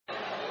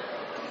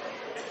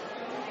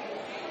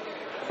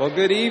Well,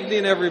 good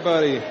evening,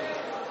 everybody.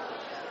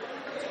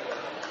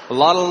 A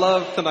lot of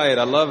love tonight.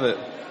 I love it.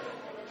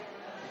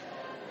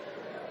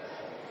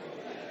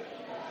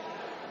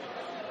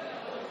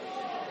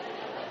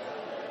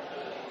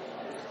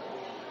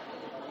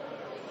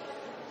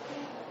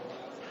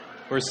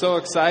 We're so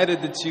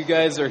excited that you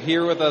guys are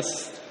here with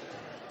us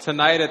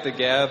tonight at the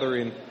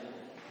gathering.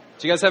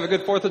 Did you guys have a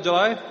good 4th of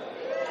July?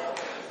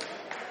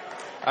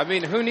 I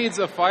mean, who needs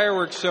a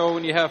fireworks show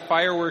when you have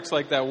fireworks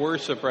like that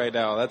worship right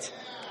now? That's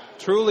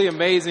truly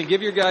amazing.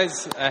 Give your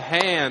guys a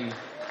hand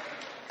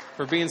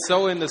for being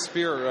so in the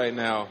spirit right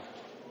now.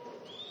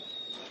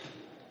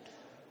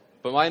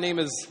 But my name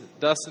is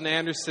Dustin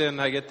Anderson.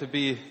 I get to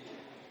be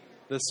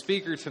the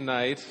speaker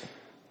tonight.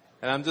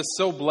 And I'm just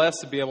so blessed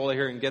to be able to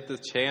hear and get the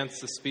chance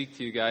to speak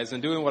to you guys.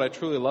 And doing what I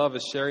truly love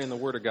is sharing the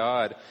Word of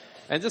God.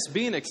 And just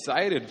being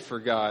excited for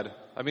God.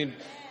 I mean,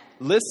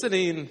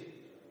 listening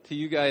to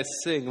you guys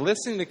sing,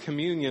 listening to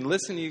communion,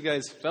 listening to you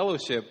guys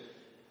fellowship,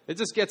 it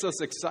just gets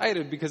us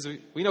excited because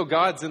we know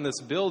God's in this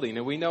building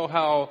and we know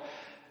how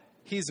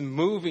He's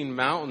moving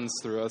mountains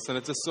through us, and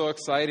it's just so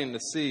exciting to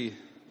see.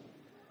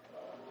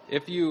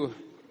 If you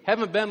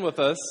haven't been with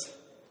us,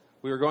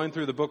 we were going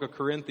through the book of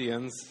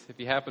Corinthians. If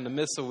you happen to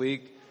miss a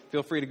week,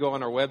 feel free to go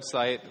on our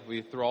website.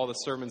 We throw all the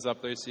sermons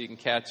up there so you can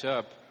catch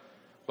up.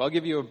 But I'll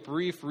give you a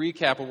brief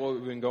recap of what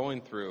we've been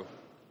going through.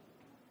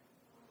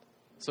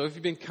 So if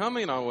you've been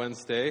coming on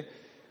Wednesday,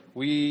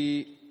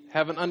 we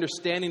have an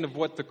understanding of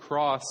what the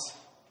cross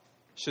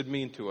should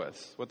mean to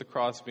us, what the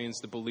cross means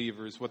to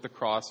believers, what the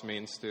cross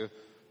means to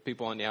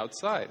people on the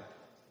outside.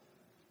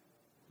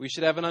 We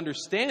should have an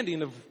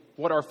understanding of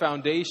what our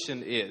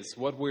foundation is,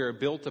 what we are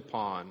built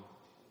upon,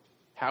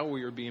 how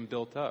we are being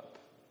built up.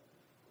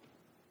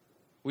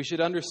 We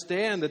should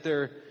understand that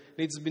there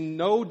needs to be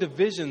no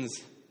divisions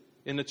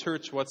in the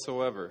church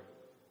whatsoever.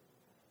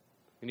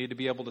 We need to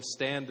be able to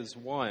stand as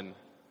one.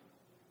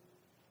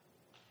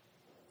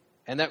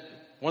 And that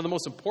one of the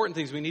most important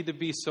things, we need to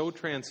be so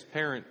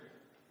transparent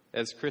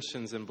as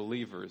Christians and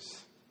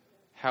believers.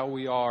 How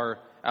we are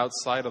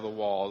outside of the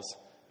walls,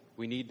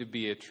 we need to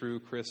be a true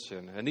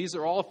Christian. And these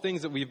are all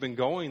things that we've been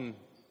going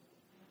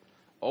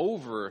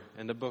over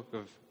in the book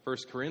of 1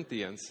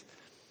 Corinthians.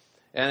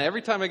 And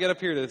every time I get up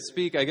here to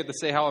speak, I get to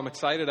say how I'm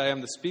excited I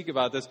am to speak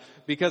about this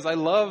because I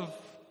love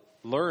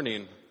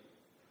learning.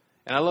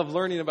 And I love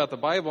learning about the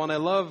Bible, and I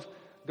love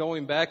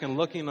going back and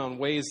looking on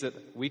ways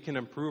that we can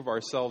improve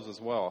ourselves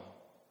as well.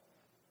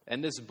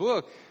 And this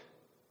book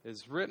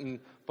is written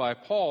by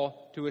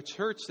Paul to a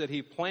church that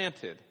he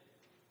planted.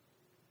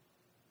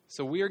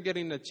 So we are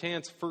getting a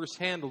chance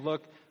firsthand to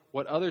look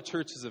what other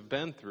churches have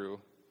been through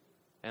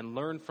and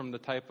learn from the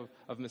type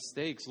of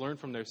mistakes, learn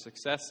from their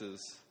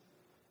successes,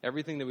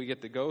 everything that we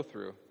get to go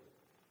through.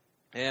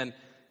 And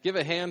give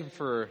a hand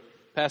for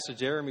Pastor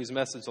Jeremy's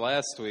message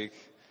last week.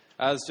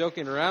 I was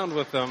joking around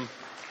with him.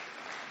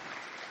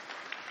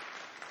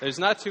 There's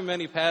not too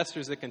many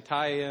pastors that can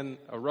tie in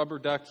a rubber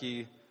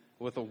ducky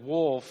with a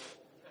wolf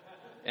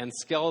and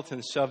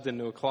skeletons shoved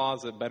into a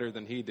closet better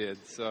than he did.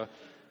 So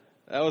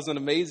that was an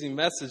amazing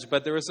message,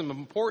 but there were some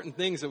important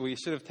things that we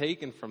should have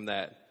taken from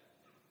that.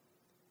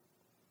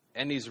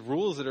 And these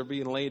rules that are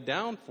being laid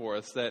down for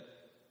us, that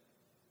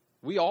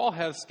we all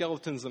have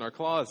skeletons in our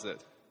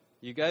closet.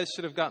 You guys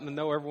should have gotten to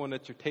know everyone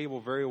at your table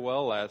very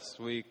well last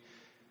week.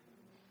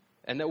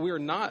 And that we are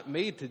not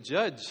made to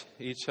judge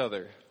each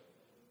other.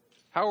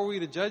 How are we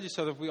to judge each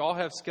other if we all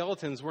have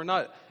skeletons? We're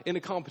not in a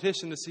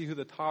competition to see who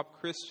the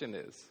top Christian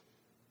is.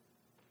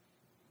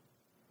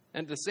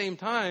 And at the same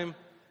time,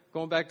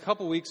 going back a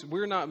couple weeks,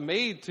 we're not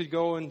made to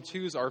go and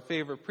choose our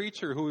favorite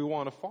preacher who we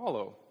want to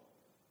follow.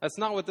 That's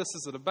not what this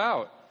is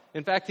about.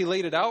 In fact, he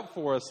laid it out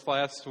for us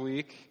last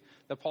week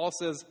that Paul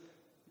says,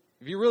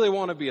 if you really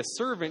want to be a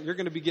servant, you're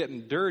going to be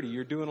getting dirty.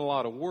 You're doing a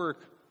lot of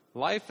work.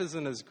 Life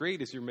isn't as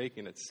great as you're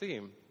making it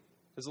seem.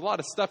 There's a lot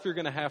of stuff you're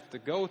going to have to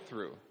go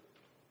through.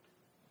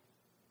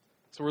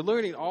 So we're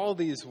learning all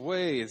these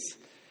ways.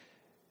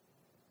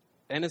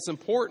 And it's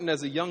important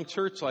as a young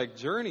church like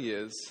Journey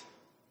is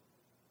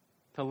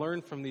to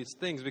learn from these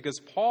things because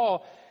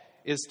Paul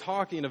is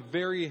talking a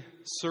very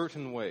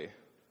certain way.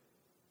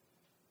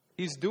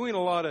 He's doing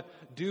a lot of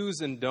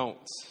do's and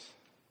don'ts.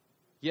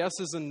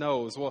 Yeses and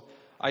no's. Well,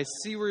 I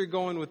see where you're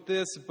going with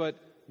this, but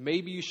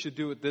maybe you should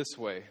do it this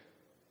way.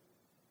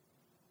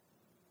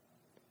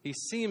 He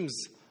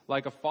seems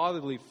like a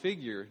fatherly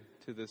figure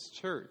to this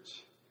church.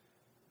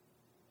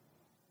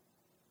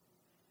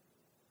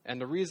 And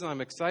the reason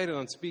I'm excited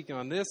on speaking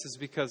on this is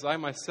because I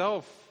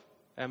myself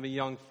am a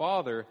young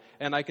father,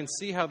 and I can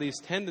see how these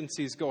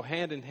tendencies go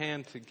hand in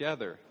hand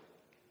together.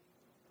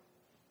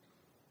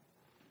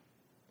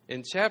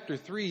 In chapter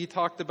 3, he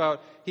talked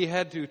about he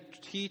had to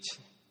teach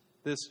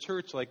this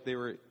church like they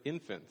were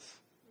infants.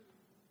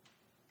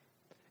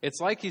 It's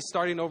like he's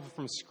starting over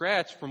from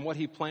scratch from what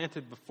he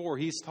planted before.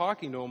 He's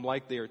talking to them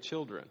like they are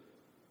children.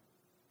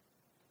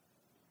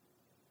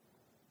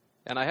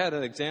 And I had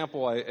an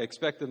example. I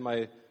expected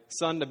my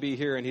son to be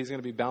here, and he's going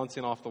to be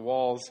bouncing off the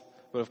walls.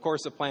 But of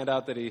course, it planned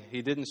out that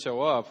he didn't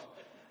show up.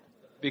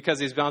 because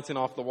he's bouncing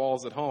off the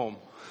walls at home.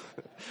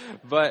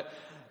 But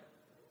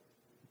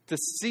to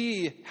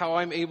see how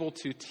I'm able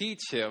to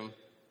teach him,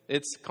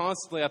 it's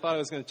constantly, I thought I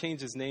was going to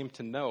change his name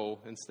to No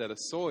instead of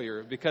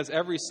Sawyer, because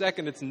every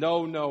second it's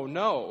no, no,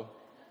 no.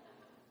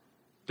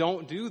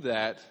 Don't do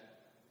that.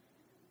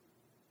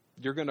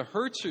 You're going to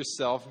hurt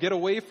yourself. Get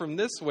away from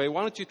this way.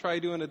 Why don't you try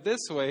doing it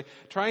this way?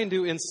 Trying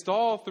to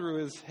install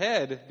through his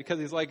head, because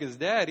he's like his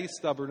dad, he's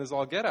stubborn as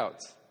all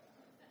get-outs.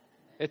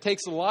 It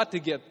takes a lot to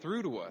get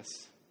through to us.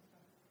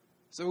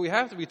 So we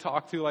have to be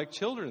talked to like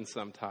children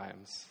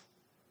sometimes.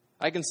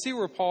 I can see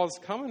where Paul's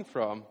coming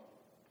from.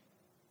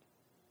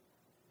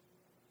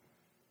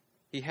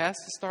 He has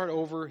to start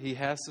over. He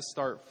has to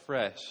start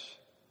fresh.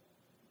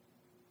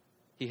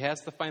 He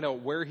has to find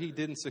out where he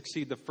didn't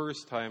succeed the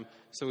first time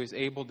so he's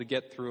able to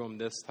get through them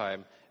this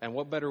time. And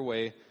what better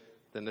way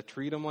than to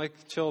treat them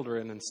like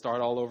children and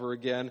start all over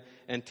again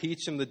and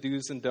teach them the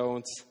do's and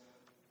don'ts,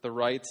 the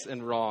rights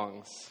and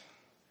wrongs.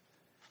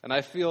 And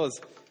I feel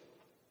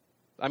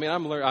I'm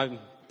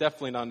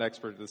definitely not an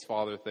expert at this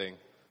father thing.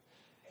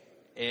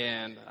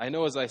 And I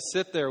know as I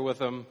sit there with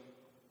him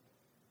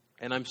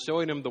and I'm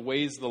showing him the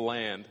ways of the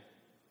land,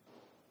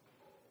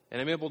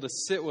 and I'm able to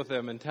sit with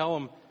him and tell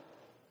him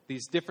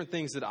these different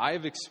things that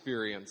I've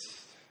experienced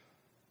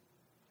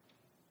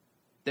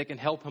that can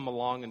help him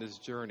along in his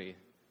journey.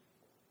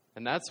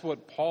 And that's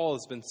what Paul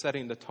has been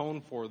setting the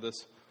tone for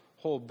this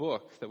whole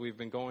book that we've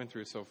been going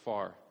through so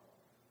far.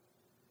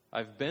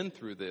 I've been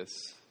through this.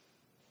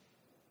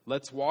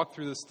 Let's walk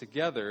through this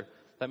together.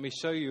 Let me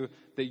show you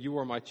that you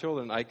are my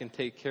children. I can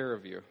take care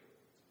of you.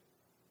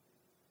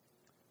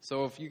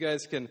 So if you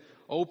guys can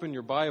open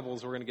your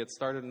Bibles, we're going to get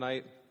started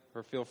tonight.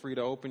 Or feel free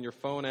to open your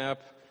phone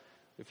app.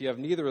 If you have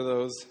neither of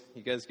those,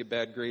 you guys get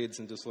bad grades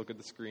and just look at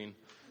the screen.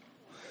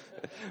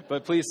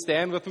 But please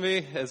stand with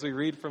me as we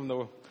read from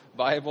the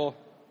Bible.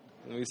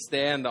 And we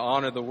stand to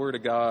honor the Word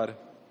of God.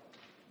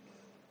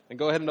 And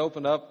go ahead and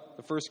open up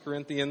the 1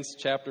 Corinthians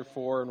chapter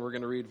 4, and we're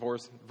going to read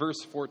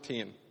verse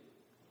 14.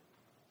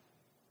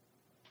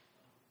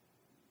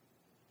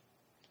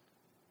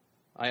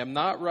 I am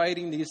not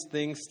writing these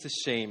things to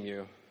shame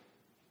you,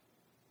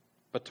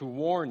 but to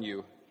warn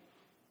you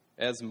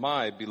as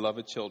my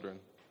beloved children.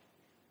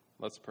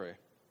 Let's pray.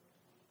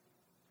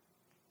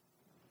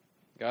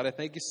 God, I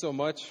thank you so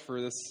much for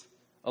this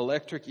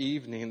electric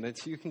evening,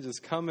 that you can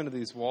just come into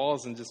these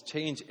walls and just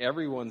change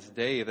everyone's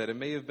day, that it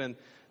may have been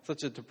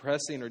such a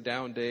depressing or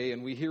down day,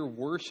 and we hear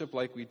worship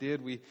like we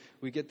did.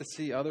 We get to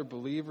see other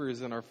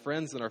believers and our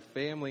friends and our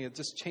family. It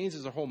just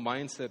changes our whole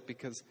mindset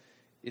because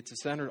it's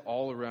centered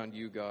all around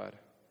you, God.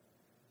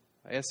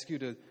 I ask you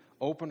to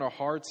open our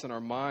hearts and our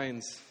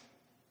minds.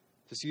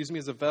 Just use me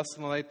as a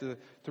vessel tonight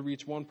to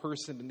reach one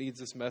person that needs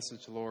this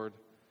message, Lord.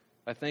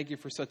 I thank you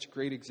for such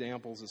great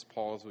examples as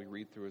Paul as we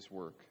read through his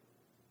work.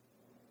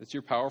 It's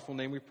your powerful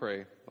name we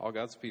pray. All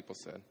God's people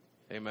said,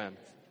 amen.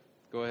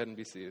 Go ahead and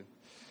be seated.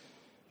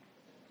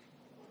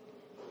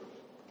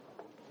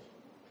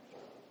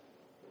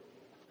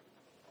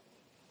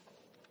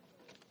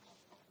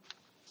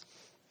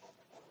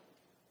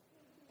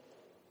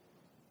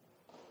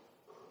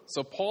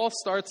 So Paul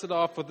starts it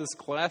off with this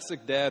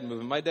classic dad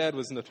move. My dad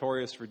was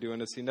notorious for doing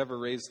this. He never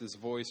raised his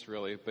voice,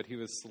 really, but he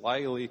would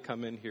slyly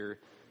come in here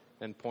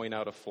and point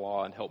out a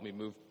flaw and help me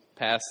move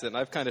past it. And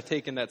I've kind of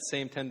taken that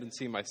same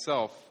tendency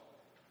myself.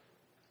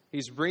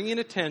 He's bringing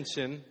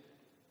attention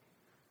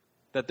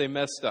that they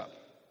messed up.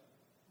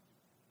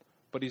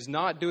 But he's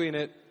not doing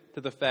it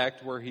to the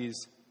fact where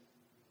he's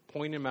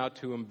pointing them out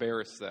to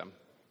embarrass them.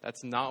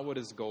 That's not what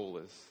his goal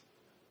is.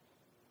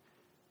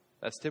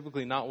 That's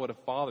typically not what a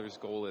father's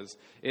goal is.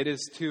 It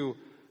is to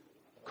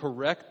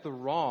correct the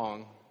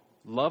wrong,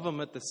 love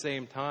them at the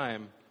same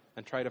time,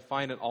 and try to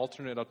find an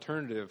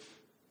alternative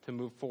to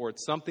move forward,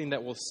 something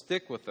that will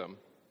stick with them.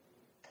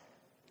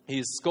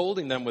 He's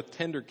scolding them with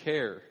tender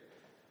care.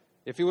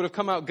 If he would have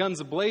come out guns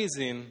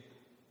a-blazing,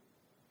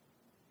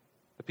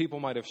 the people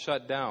might have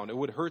shut down. It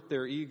would hurt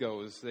their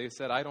egos. They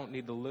said, I don't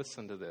need to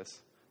listen to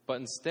this. But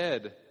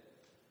instead,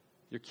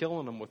 you're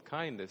killing them with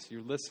kindness.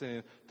 You're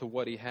listening to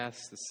what he has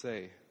to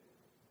say.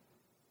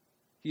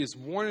 He is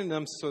warning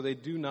them so they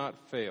do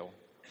not fail.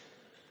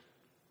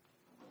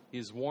 He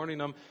is warning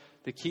them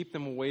to keep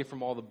them away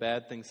from all the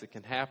bad things that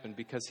can happen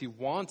because he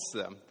wants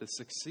them to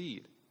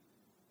succeed.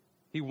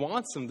 He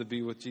wants them to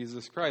be with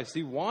Jesus Christ.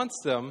 He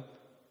wants them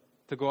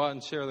to go out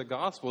and share the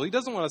gospel. He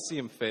doesn't want to see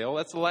them fail.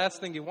 That's the last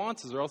thing he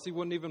wants, or else he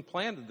wouldn't even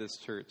planted this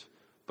church.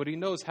 But he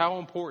knows how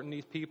important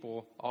these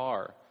people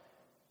are.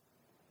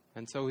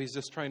 And so he's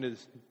just trying to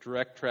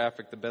direct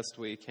traffic the best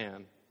way he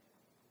can.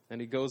 And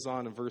he goes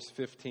on in verse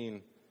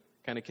 15,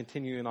 kind of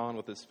continuing on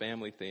with his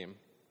family theme.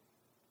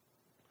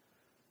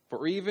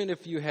 For even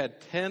if you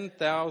had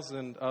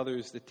 10,000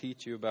 others to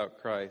teach you about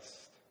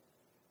Christ,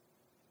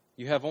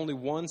 you have only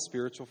one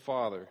spiritual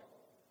father.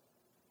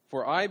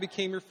 For I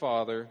became your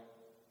father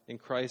in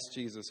Christ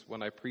Jesus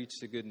when I preached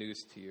the good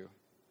news to you.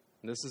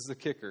 And this is the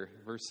kicker,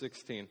 verse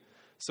 16.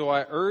 So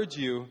I urge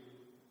you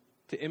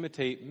to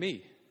imitate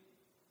me.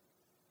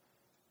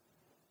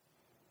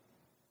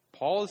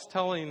 Paul is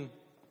telling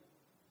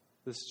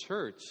this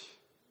church.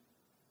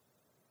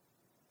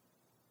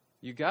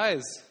 You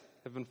guys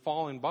have been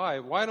falling by.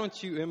 Why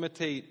don't you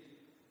imitate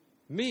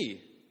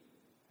me?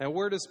 And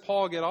where does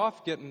Paul get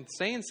off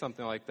saying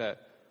something like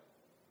that?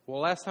 Well,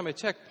 last time I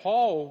checked,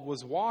 Paul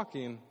was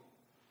walking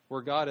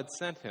where God had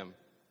sent him.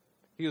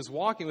 He was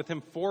walking with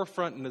him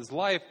forefront in his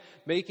life,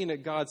 making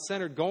it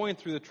God-centered, going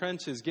through the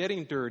trenches,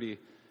 getting dirty.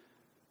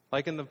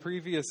 Like in the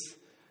previous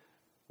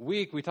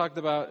week, we talked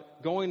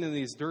about going in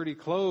these dirty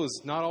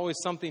clothes, not always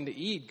something to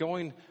eat,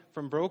 going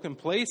from broken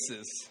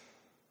places.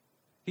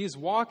 He's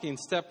walking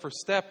step for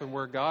step in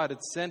where God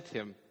had sent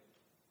him.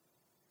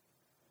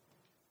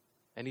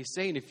 And he's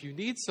saying, if you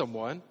need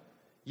someone,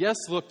 yes,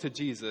 look to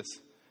Jesus.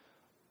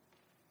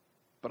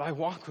 But I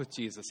walk with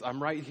Jesus.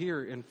 I'm right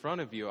here in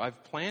front of you.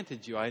 I've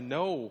planted you. I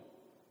know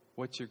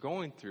what you're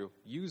going through.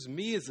 Use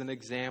me as an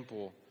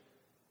example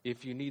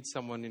if you need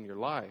someone in your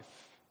life.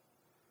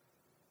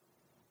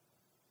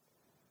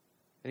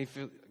 And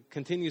he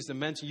continues to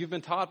mention, you've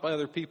been taught by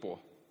other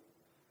people.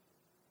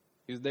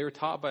 They were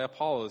taught by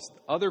Apollos.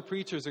 Other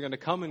preachers are going to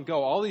come and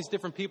go. All these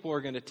different people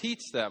are going to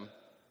teach them.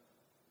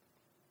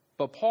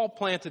 But Paul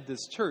planted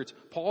this church.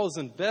 Paul is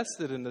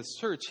invested in this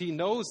church. He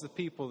knows the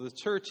people of the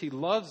church. He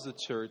loves the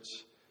church.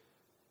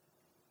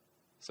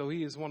 So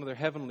he is one of their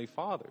heavenly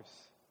fathers.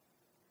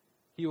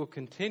 He will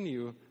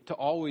continue to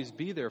always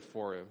be there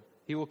for him.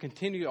 He will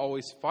continue to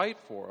always fight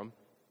for him.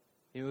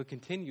 He will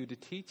continue to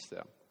teach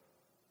them.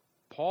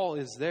 Paul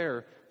is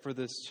there for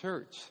this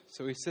church.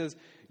 So he says,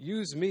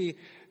 use me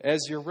as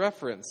your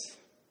reference.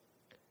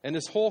 And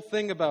this whole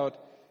thing about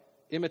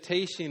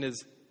imitation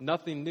is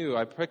nothing new.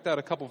 I picked out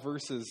a couple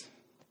verses,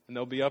 and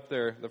they'll be up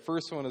there. The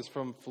first one is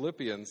from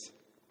Philippians.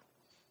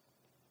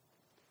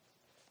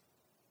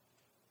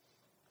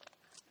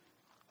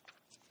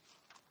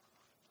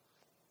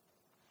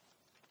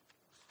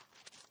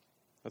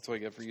 That's what I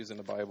get for using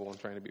the Bible and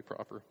trying to be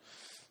proper.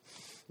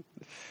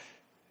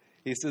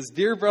 He says,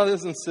 Dear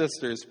brothers and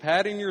sisters,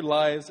 pattern your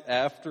lives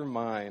after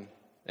mine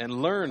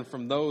and learn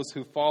from those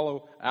who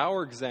follow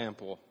our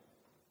example.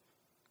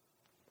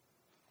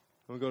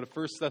 We'll go to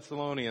 1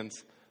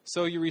 Thessalonians.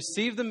 So you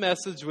received the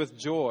message with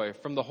joy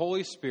from the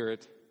Holy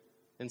Spirit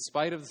in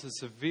spite of the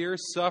severe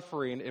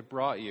suffering it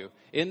brought you.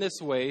 In this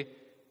way,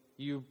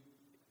 you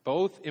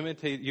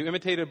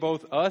imitated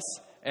both us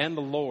and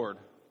the Lord.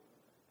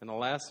 And the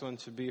last one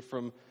should be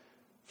from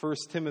 1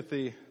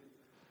 Timothy.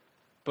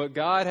 But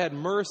God had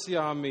mercy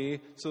on me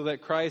so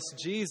that Christ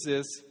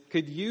Jesus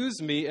could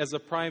use me as a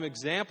prime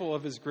example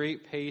of his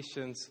great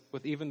patience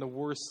with even the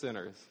worst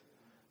sinners.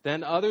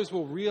 Then others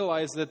will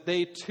realize that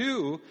they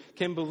too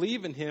can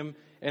believe in him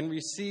and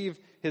receive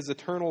his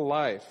eternal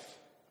life.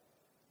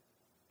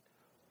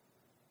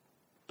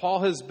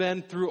 Paul has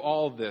been through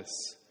all this.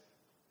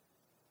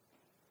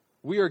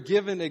 We are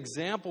given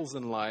examples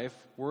in life.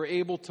 We're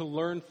able to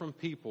learn from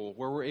people,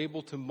 where we're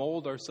able to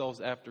mold ourselves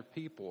after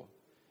people.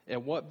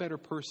 And what better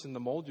person to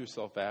mold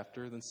yourself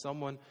after than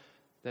someone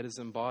that is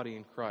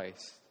embodying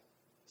Christ?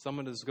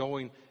 Someone that is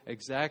going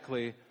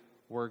exactly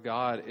where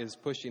God is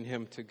pushing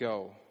him to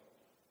go.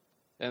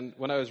 And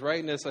when I was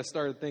writing this, I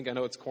started thinking, I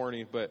know it's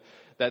corny, but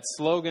that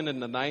slogan in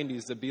the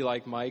 90s, to be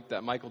like Mike,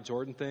 that Michael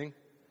Jordan thing,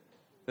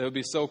 that would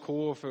be so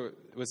cool if it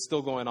was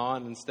still going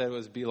on. Instead, it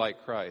was be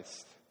like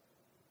Christ.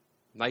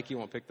 Nike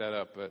won't pick that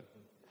up, but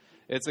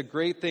it's a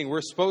great thing.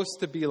 We're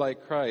supposed to be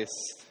like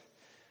Christ.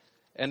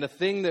 And the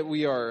thing that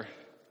we're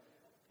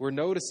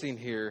noticing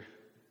here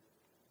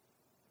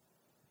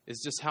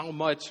is just how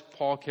much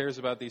Paul cares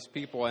about these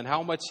people and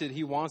how much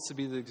he wants to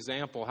be the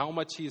example, how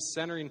much he is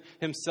centering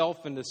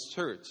himself in this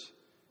church.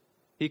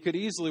 He could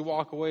easily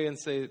walk away and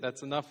say,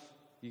 that's enough,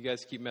 you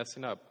guys keep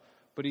messing up.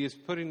 But he is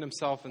putting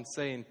himself and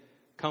saying,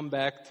 come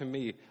back to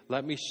me.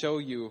 Let me show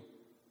you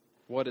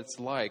what it's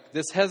like.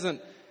 This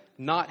hasn't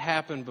not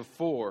happened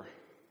before.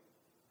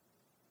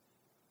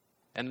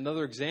 And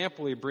another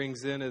example he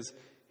brings in is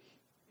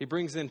he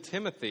brings in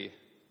Timothy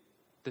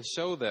to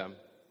show them.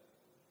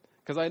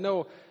 Because I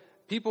know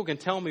people can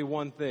tell me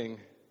one thing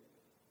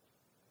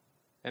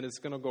and it's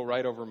going to go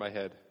right over my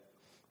head.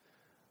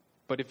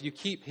 But if you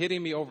keep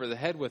hitting me over the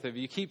head with it, if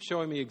you keep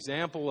showing me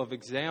example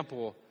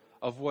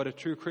of what a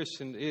true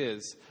Christian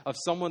is, of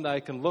someone that I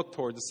can look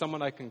towards, of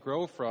someone I can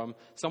grow from,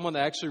 someone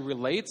that actually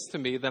relates to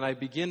me, then I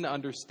begin to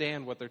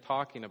understand what they're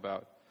talking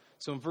about.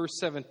 So in verse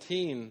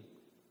 17,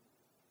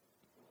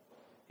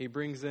 he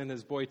brings in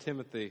his boy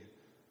Timothy.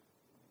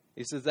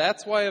 He says,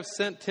 that's why I've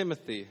sent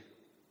Timothy,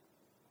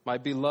 my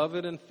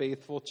beloved and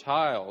faithful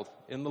child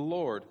in the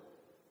Lord.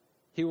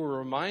 He will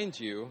remind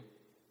you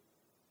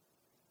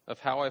of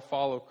how I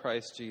follow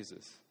Christ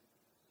Jesus,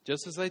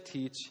 just as I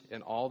teach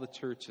in all the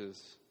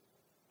churches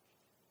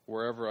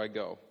wherever I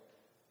go.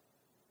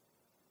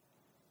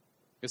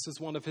 This is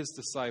one of his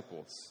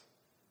disciples.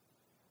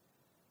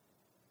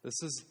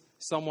 This is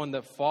someone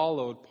that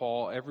followed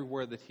Paul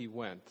everywhere that he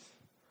went,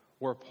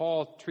 where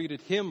Paul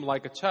treated him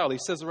like a child. He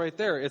says right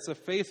there, it's a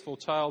faithful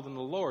child in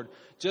the Lord,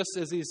 just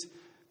as these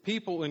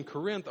people in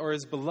Corinth are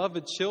his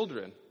beloved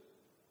children.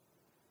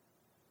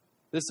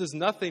 This is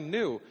nothing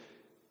new.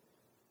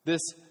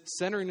 This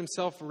centering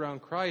himself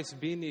around Christ,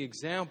 being the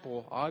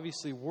example,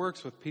 obviously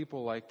works with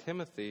people like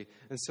Timothy.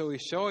 And so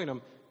he's showing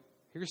him,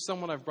 here's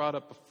someone I've brought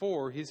up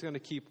before. He's going to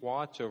keep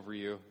watch over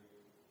you.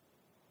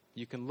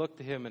 You can look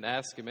to him and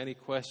ask him any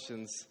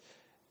questions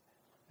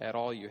at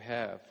all you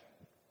have.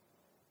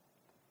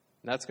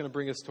 And that's going to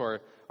bring us to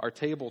our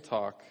table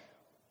talk.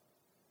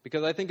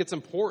 Because I think it's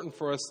important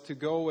for us to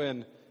go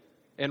in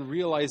and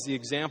realize the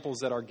examples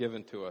that are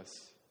given to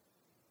us.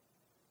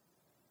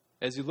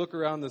 As you look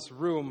around this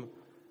room,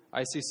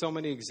 I see so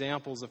many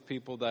examples of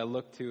people that I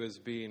look to as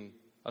being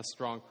a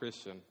strong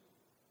Christian,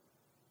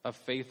 a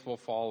faithful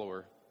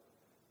follower,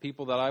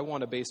 people that I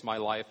want to base my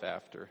life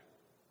after,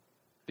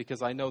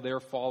 because I know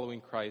they're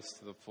following Christ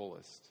to the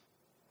fullest.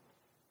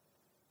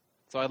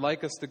 So I'd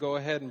like us to go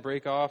ahead and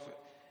break off,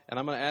 and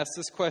I'm going to ask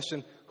this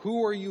question: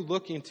 who are you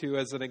looking to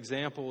as an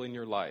example in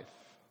your life?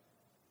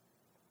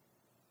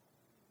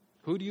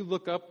 Who do you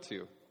look up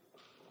to?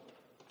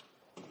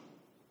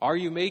 Are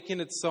you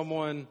making it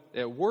someone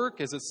at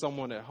work? Is it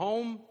someone at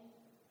home?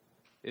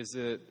 Is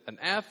it an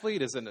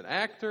athlete? Is it an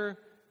actor?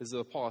 Is it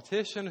a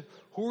politician?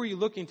 Who are you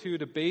looking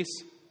to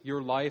base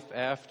your life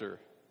after?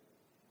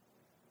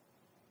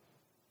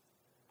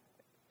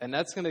 And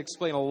that's going to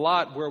explain a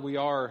lot where we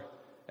are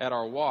at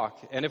our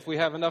walk. And if we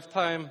have enough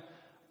time,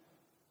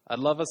 I'd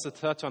love us to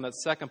touch on that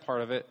second part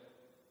of it,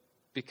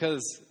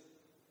 because,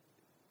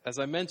 as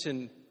I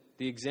mentioned,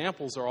 the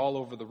examples are all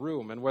over the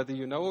room. And whether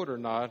you know it or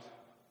not,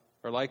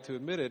 or like to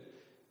admit it,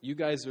 you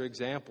guys are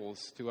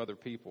examples to other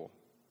people.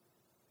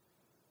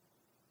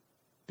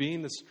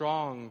 Being the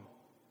strong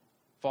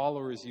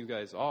followers you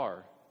guys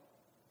are,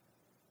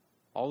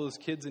 all those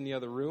kids in the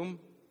other room,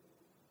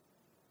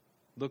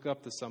 look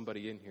up to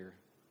somebody in here.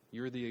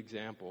 You're the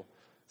example.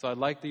 So I'd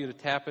like you to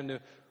tap into,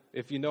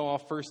 if you know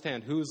off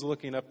firsthand, who's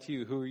looking up to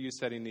you, who are you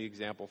setting the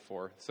example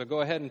for? So go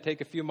ahead and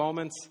take a few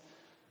moments,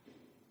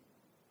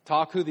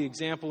 talk who the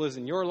example is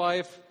in your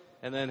life,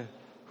 and then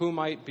who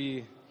might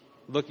be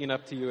looking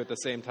up to you at the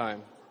same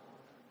time.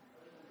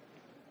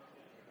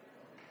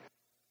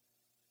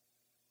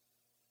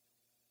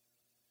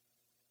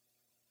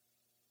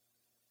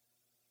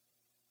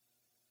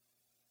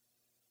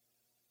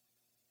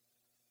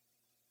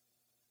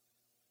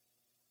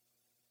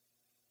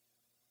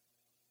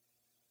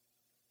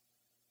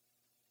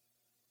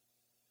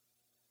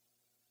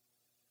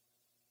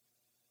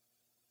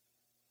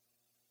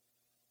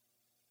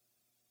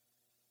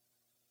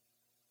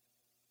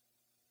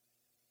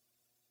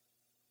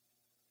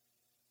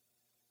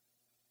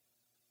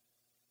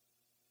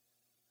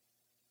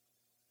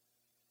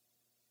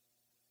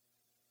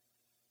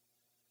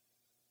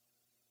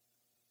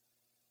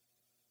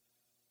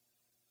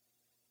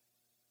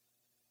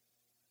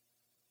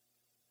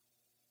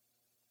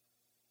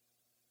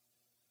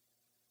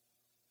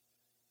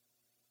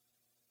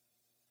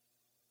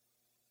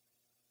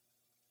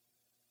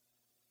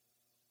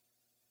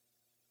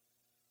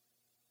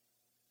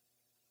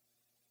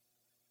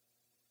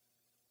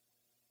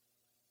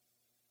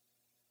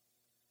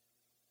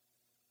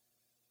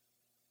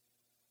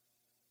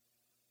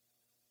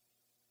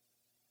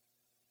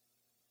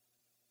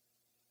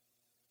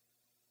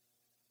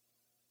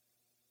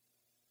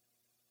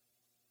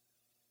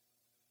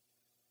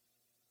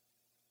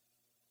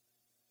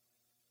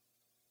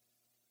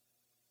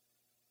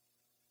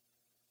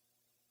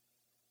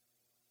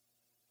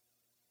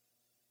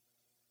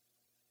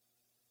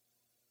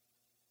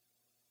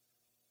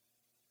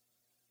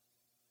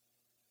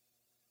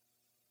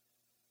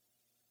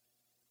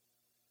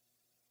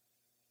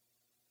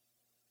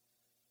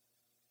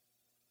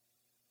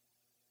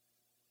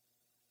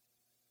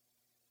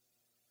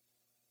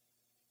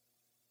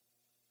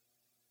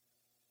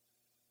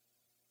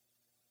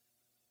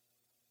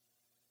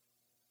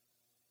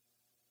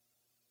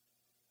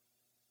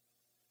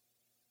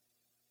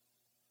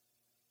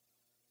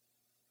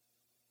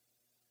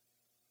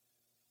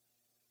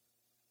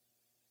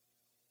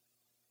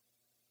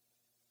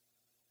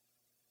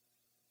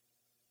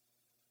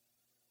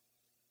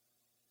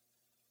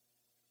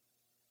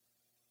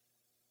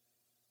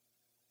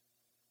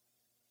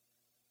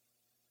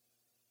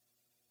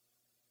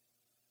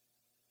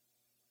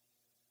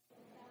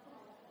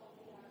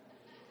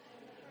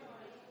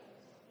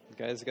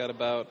 You guys got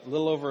about a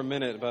little over a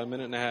minute, about a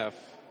minute and a half.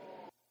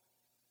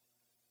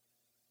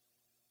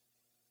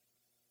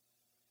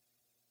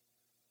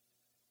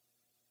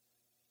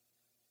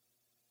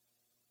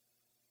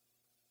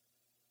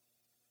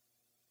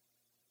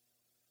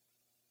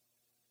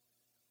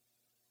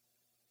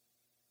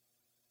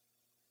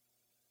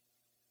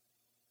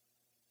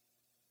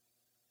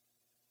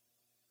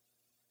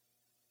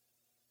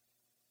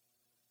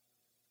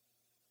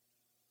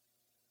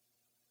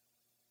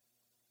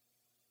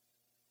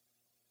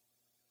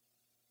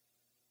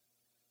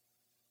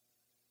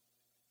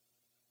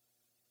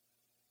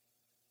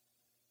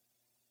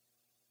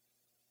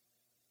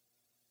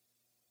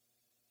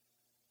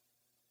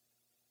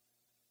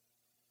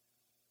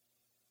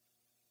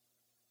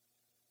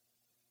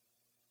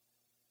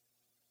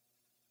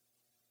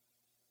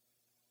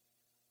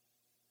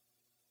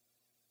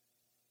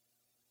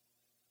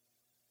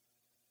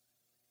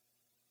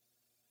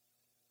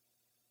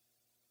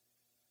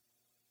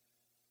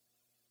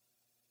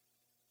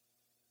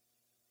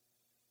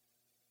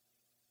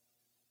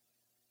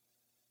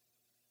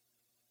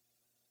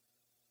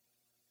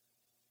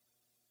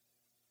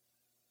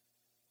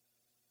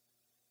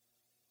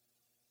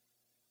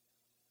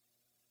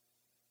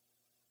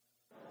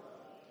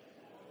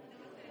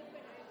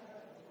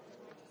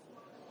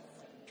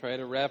 Try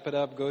to wrap it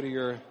up. Go to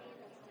your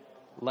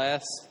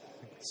last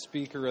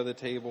speaker of the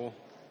table.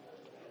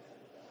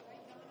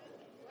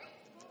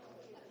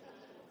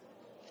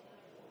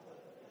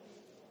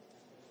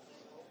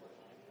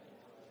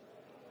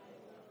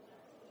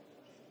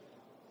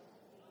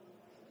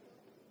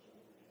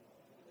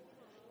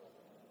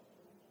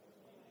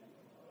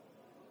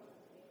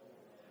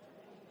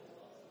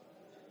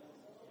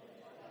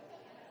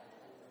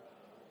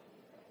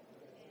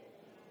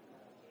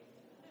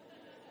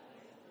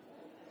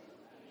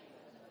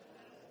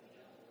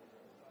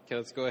 Okay,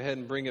 let's go ahead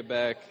and bring it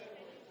back.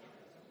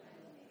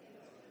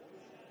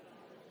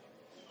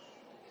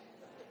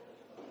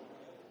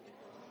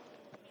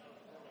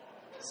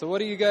 So what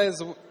do you guys,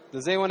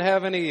 does anyone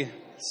have any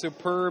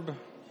superb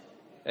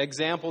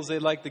examples they'd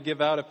like to give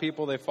out of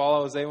people they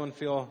follow? Does anyone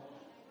feel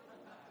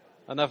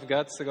enough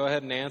guts to go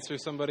ahead and answer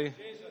somebody?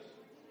 Jesus.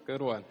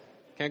 Good one.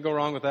 Can't go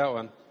wrong with that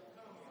one.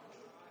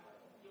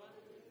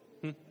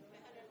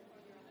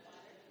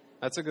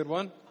 That's a good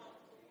one.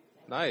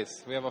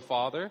 Nice. We have a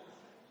father.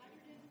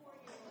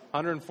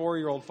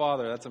 104-year-old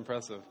father. That's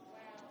impressive.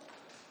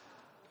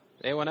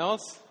 Anyone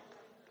else?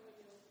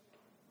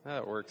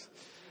 That works.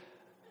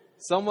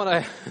 Someone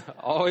I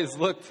always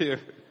look to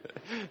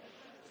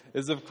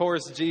is, of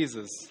course,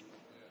 Jesus.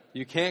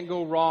 You can't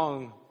go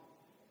wrong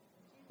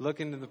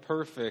looking to the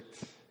perfect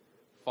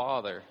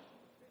Father.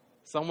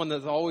 Someone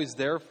that's always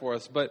there for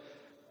us. But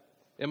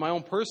in my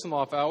own personal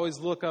life, I always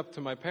look up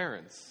to my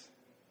parents.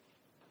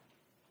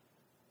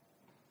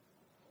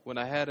 When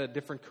I had a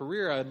different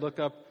career, I'd look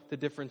up to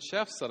different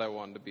chefs that I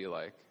wanted to be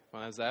like.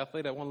 When I was an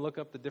athlete, I want to look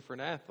up to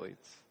different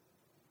athletes.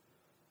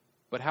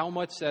 But how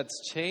much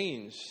that's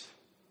changed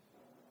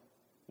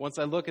once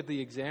I look at the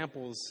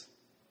examples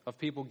of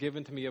people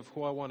given to me of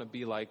who I want to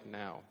be like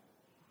now.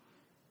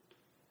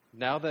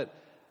 Now that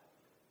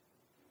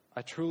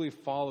I truly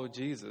follow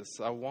Jesus,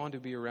 I want to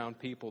be around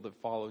people that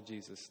follow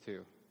Jesus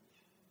too.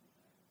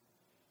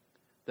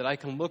 That I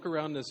can look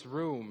around this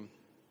room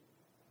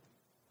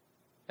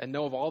and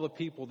know of all the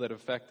people that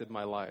affected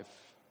my life.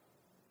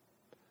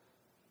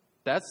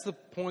 That's the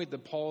point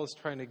that Paul is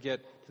trying to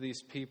get to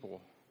these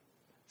people.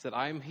 Is that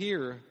I'm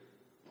here,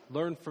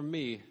 learn from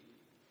me,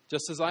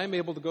 just as I'm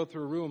able to go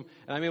through a room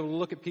and I'm able to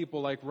look at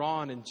people like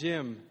Ron and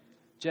Jim,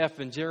 Jeff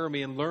and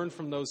Jeremy and learn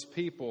from those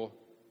people.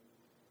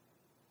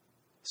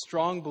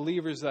 Strong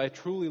believers that I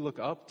truly look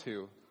up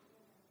to.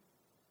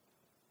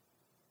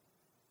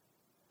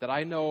 That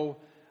I know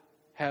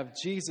have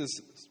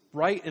Jesus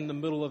right in the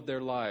middle of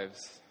their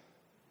lives.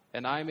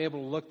 And I'm able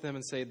to look at them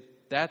and say,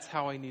 that's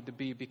how I need to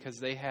be, because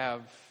they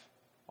have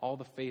all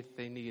the faith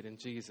they need in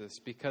Jesus.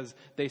 Because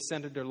they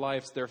centered their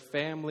lives, their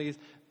families,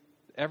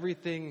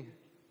 everything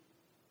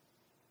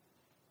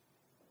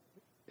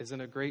is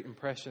a great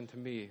impression to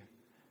me.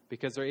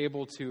 Because they're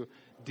able to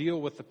deal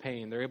with the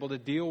pain. They're able to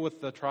deal with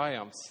the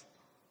triumphs.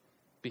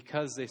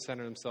 Because they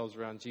center themselves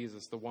around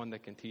Jesus, the one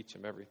that can teach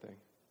them everything.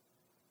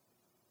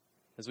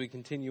 As we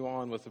continue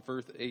on with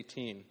verse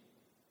 18.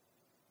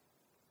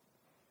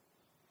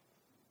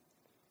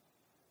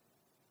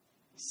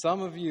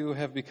 Some of you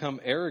have become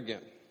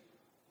arrogant,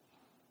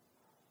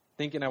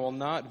 thinking I will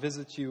not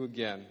visit you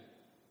again.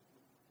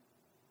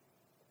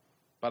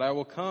 But I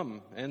will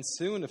come, and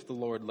soon if the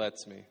Lord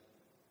lets me.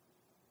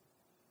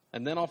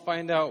 And then I'll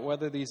find out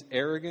whether these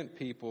arrogant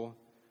people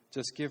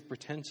just give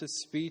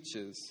pretentious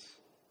speeches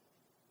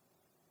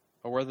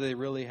or whether they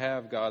really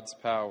have God's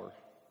power.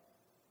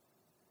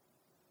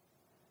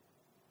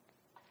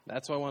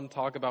 That's what I want to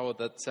talk about with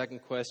that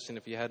second question,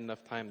 if you had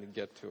enough time to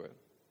get to it.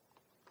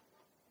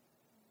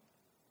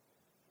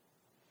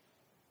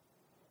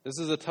 This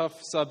is a tough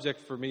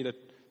subject for me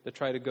to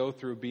try to go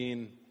through,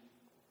 being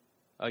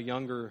a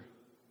younger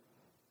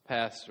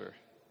pastor,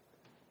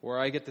 where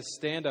I get to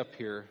stand up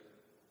here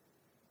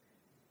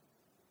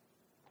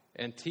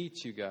and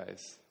teach you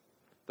guys.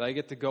 That I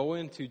get to go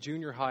into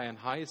junior high and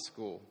high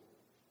school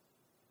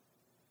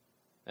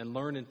and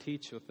learn and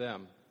teach with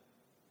them.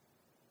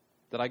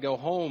 That I go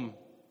home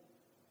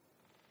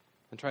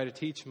and try to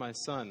teach my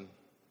son.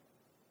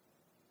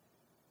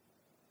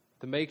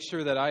 To make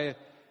sure that I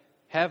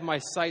have my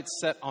sights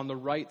set on the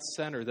right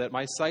center, that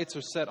my sights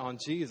are set on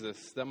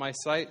Jesus, that my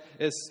sight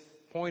is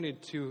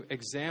pointed to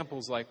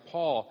examples like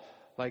Paul,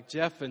 like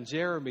Jeff and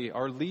Jeremy,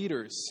 our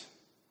leaders,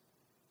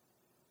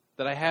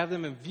 that I have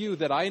them in view,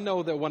 that I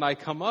know that when I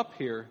come up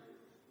here,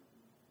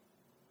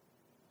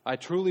 I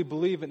truly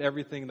believe in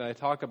everything that I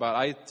talk about.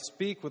 I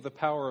speak with the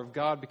power of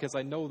God because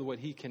I know what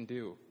He can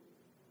do.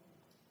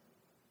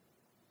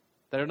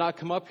 That I not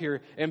come up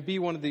here and be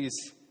one of these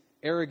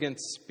arrogant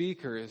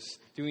speakers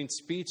doing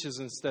speeches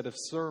instead of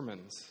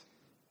sermons.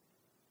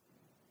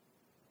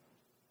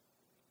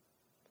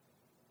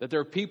 That there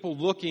are people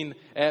looking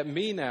at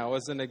me now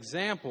as an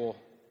example,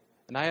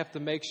 and I have to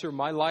make sure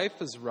my life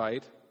is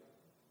right.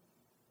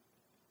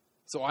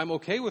 So I'm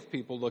okay with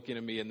people looking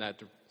at me in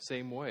that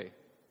same way.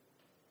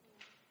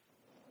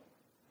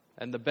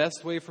 And the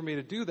best way for me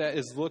to do that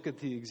is look at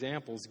the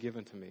examples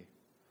given to me.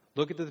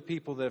 Look at the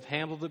people that have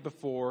handled it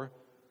before,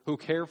 who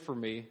care for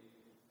me,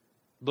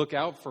 look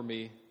out for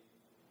me,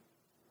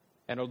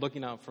 and are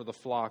looking out for the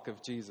flock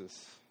of Jesus.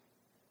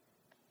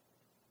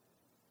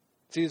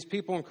 See, these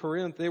people in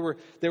Corinth, they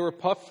were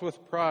puffed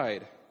with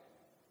pride.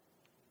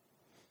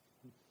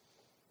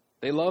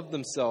 They loved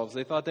themselves.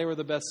 They thought they were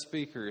the best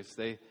speakers.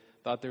 They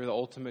thought they were the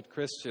ultimate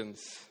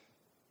Christians.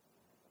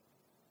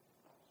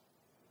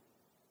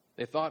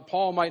 They thought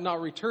Paul might not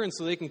return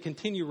so they can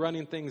continue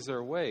running things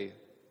their way.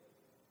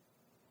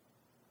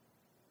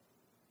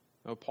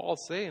 No,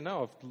 Paul's saying,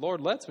 no, if the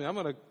Lord lets me, I'm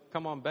going to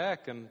come on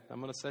back and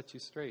I'm going to set you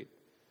straight.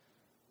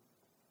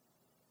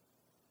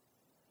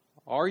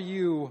 Are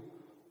you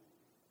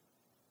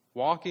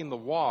walking the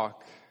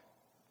walk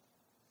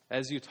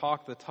as you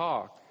talk the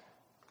talk?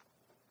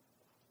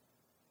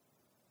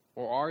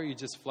 Or are you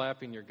just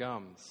flapping your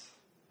gums?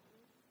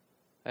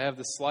 I have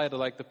this slide I'd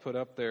like to put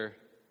up there.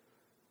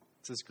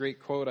 It's this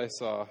great quote I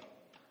saw.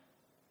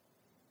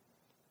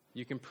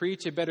 You can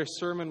preach a better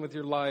sermon with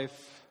your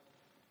life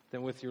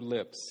than with your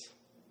lips.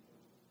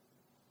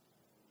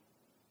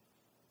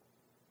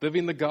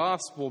 Living the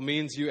gospel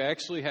means you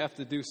actually have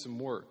to do some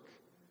work.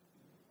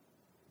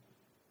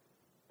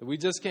 We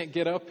just can't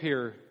get up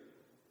here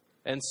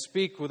and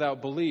speak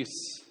without beliefs,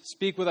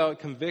 speak without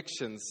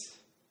convictions,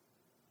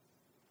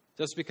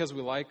 just because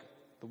we like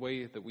the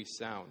way that we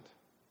sound.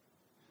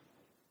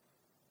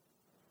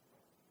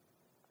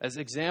 As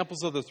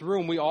examples of this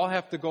room, we all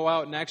have to go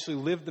out and actually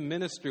live the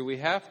ministry. We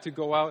have to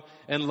go out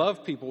and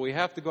love people. We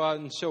have to go out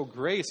and show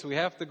grace. We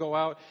have to go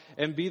out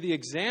and be the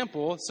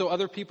example so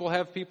other people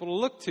have people to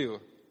look to.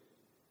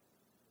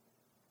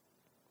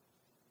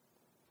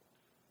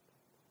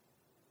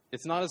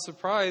 It's not a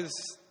surprise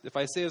if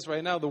I say this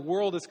right now. The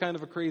world is kind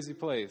of a crazy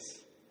place.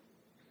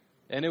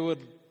 And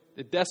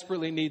it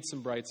desperately needs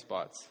some bright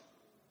spots.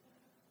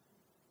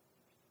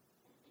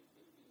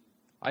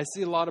 I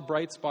see a lot of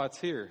bright spots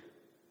here.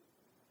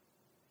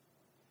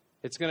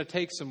 It's going to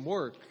take some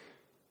work.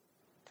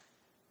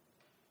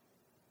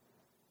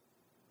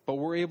 But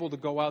we're able to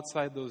go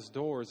outside those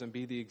doors and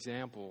be the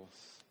examples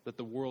that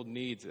the world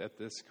needs at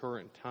this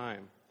current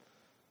time.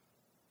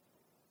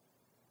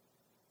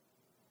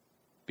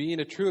 Being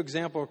a true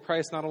example of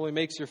Christ not only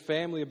makes your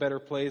family a better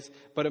place,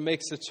 but it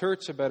makes the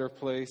church a better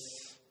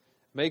place,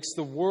 makes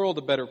the world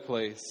a better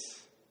place.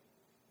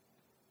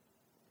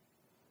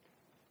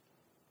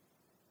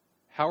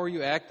 How are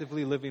you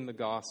actively living the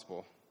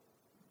gospel?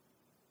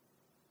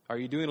 Are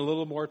you doing a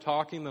little more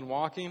talking than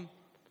walking?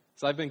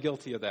 Because I've been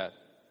guilty of that.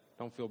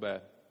 Don't feel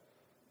bad.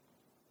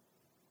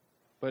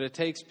 But it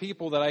takes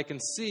people that I can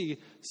see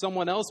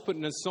someone else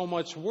putting in so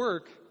much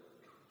work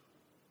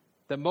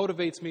that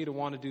motivates me to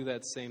want to do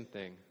that same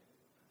thing.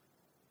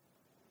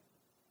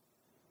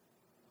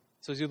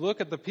 So as you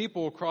look at the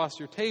people across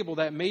your table,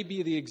 that may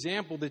be the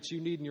example that you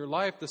need in your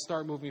life to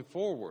start moving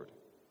forward.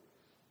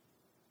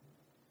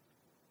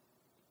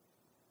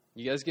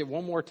 You guys get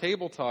one more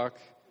table talk,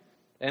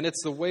 and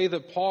it's the way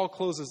that Paul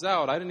closes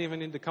out. I didn't even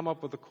need to come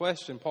up with a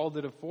question. Paul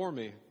did it for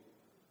me.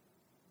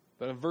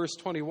 But in verse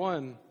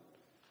 21,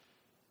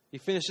 he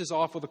finishes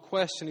off with a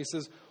question. He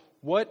says,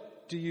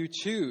 "What do you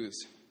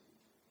choose?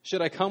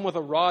 Should I come with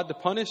a rod to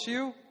punish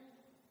you?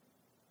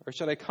 Or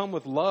should I come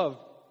with love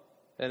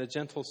and a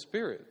gentle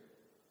spirit?"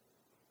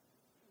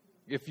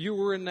 If you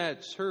were in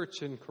that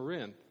church in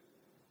Corinth,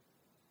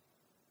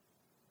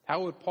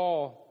 how would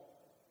Paul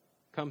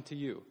come to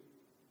you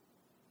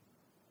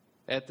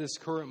at this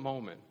current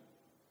moment?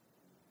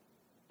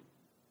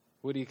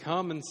 Would he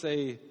come and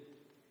say,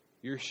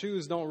 "Your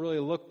shoes don't really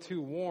look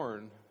too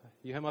worn.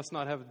 You must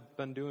not have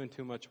been doing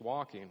too much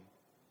walking"?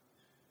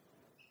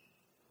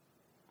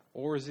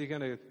 Or is he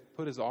going to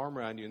put his arm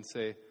around you and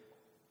say,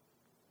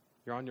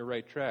 "You're on your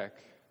right track.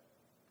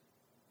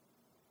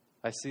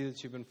 I see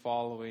that you've been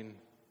following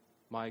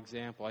my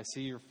example. I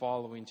see you're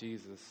following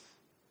Jesus"?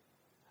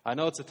 I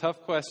know it's a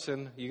tough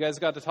question. You guys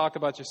got to talk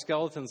about your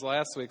skeletons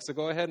last week, so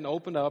go ahead and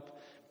open up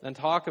and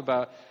talk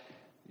about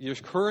your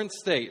current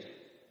state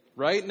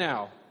right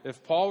now.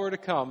 If Paul were to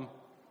come,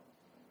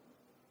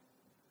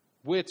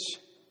 which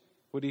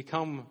would he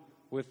come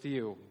with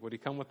you? Would he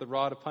come with the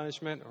rod of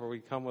punishment, or would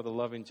he come with a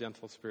loving,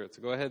 gentle spirit?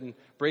 So go ahead and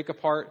break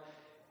apart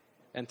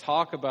and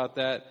talk about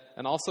that,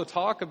 and also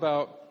talk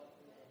about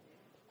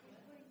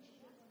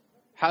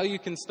how you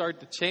can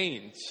start to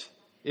change.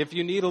 If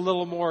you need a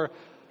little more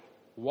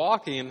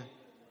walking,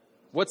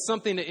 what's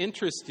something to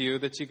interest you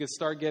that you could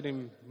start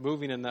getting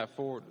moving in that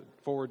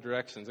forward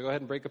direction? So go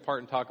ahead and break apart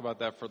and talk about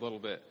that for a little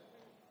bit.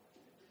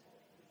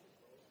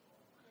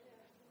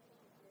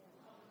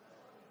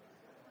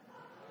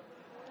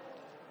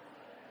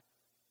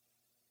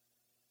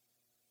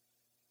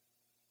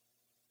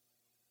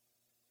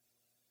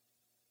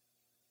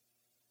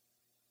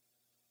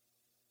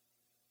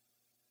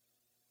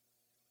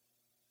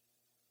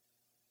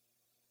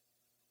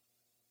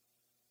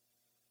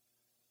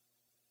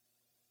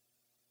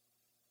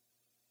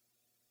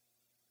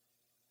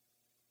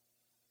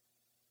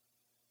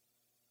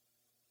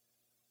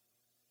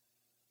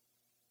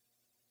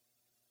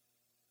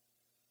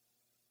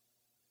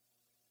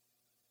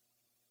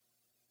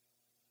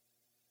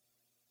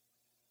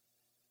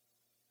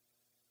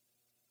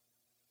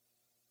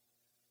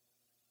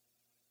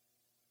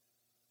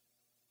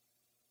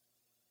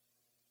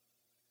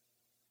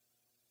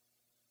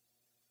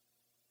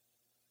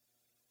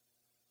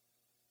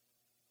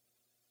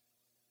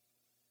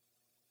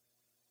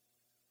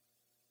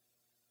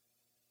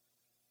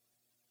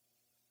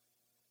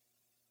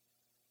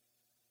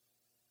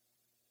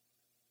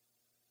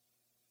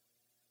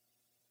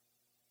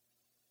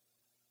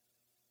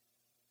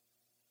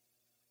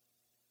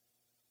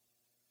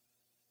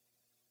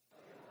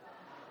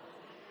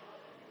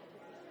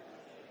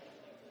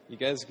 You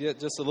guys get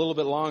just a little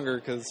bit longer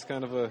because it's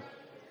kind of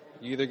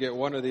you either get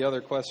one or the other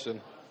question.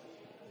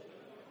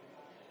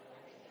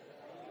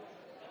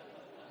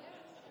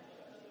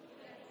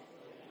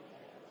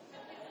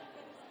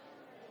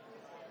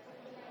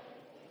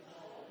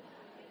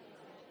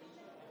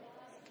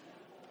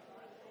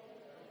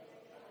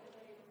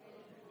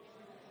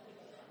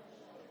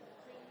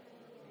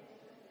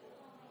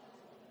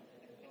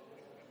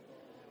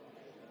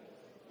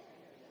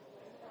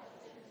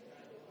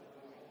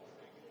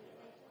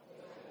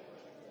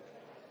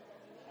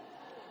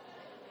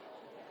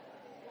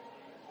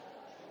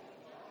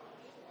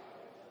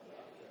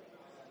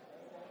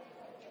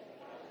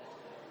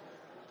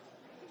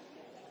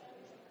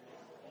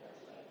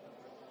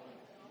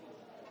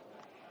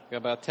 Got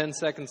about 10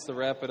 seconds to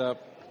wrap it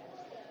up.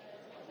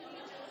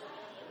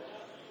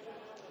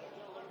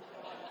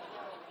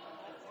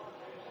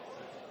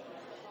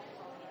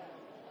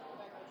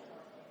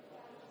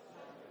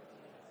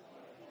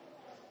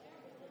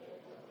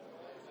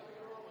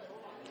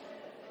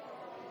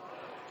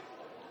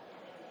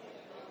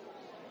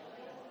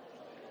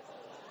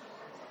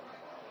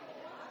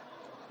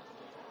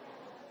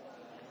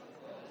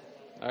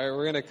 All right,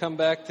 we're going to come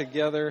back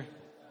together.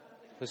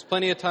 There's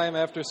plenty of time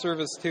after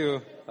service,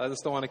 too. I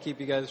just don't want to keep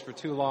you guys for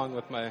too long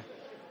with my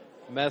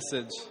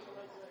message.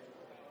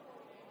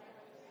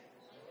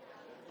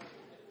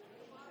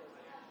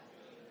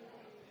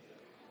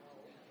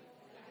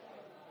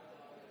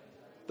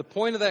 The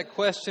point of that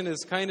question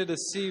is kind of to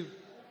see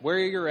where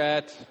you're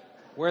at,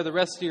 where the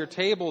rest of your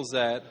table's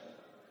at.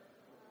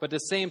 But at the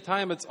same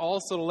time, it's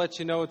also to let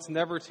you know it's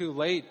never too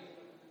late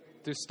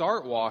to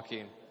start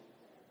walking.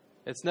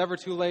 It's never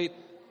too late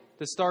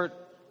to start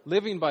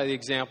living by the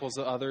examples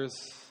of others,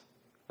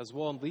 as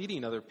well as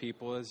leading other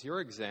people as your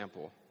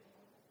example.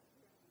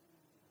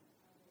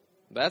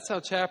 That's how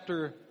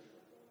chapter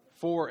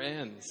 4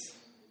 ends.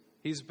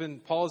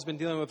 Paul has been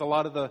dealing with a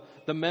lot of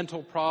the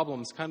mental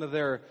problems, kind of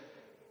their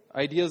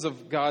ideas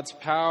of God's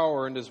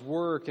power and His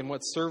work and what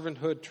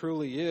servanthood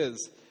truly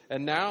is.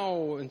 And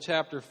now in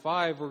chapter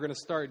 5, we're going to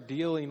start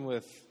dealing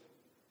with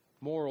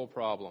moral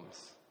problems.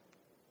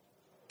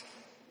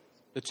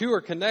 The two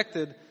are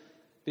connected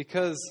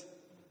because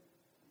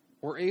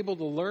we're able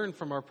to learn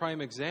from our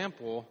prime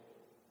example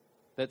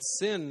that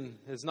sin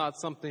is not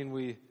something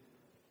we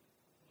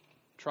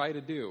try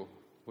to do.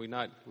 We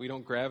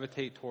don't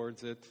gravitate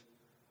towards it.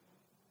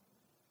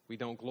 We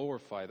don't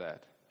glorify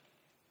that.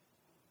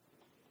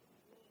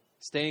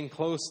 Staying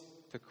close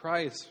to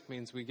Christ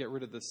means we get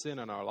rid of the sin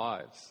in our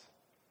lives.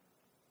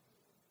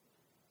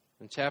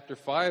 In chapter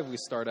 5, we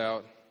start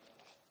out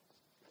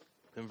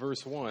in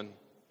verse 1.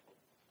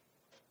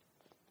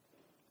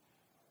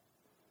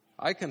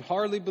 I can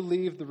hardly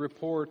believe the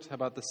report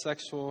about the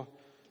sexual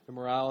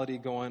immorality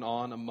going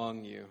on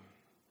among you,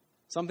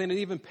 something that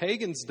even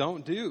pagans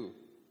don't do.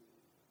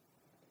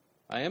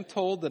 I am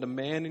told that a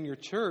man in your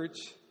church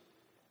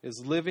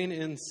is living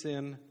in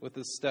sin with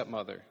his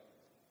stepmother.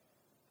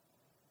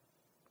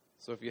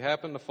 So if you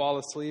happen to fall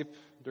asleep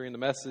during the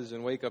message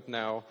and wake up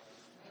now,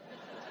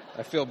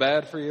 I feel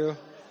bad for you.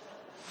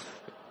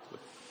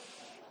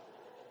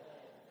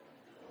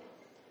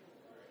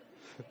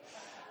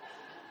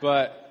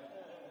 But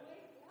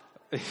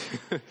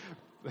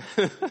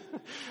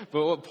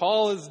what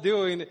Paul is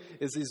doing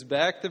is he's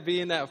back to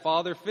being that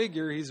father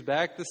figure. He's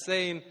back to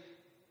saying,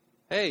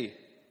 hey,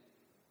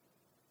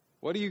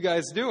 what are you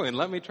guys doing?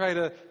 Let me try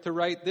to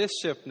right this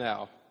ship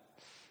now.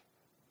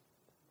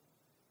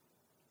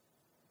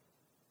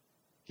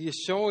 He is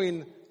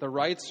showing the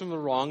rights from the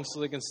wrongs so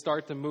they can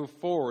start to move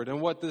forward. And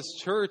what this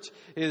church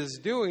is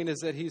doing is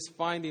that he's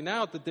finding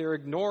out that they're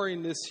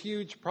ignoring this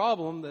huge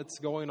problem that's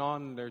going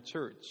on in their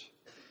church.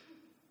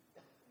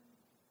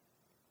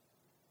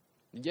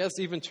 Yes,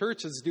 even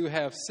churches do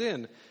have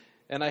sin.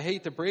 And I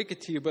hate to break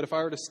it to you, but if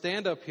I were to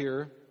stand up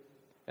here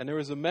and there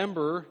was a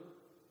member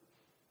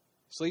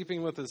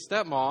sleeping with his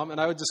stepmom and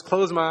I would just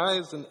close my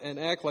eyes and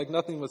act like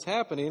nothing was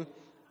happening,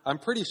 I'm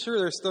pretty sure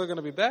they're still going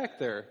to be back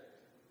there.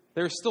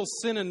 There's still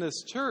sin in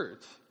this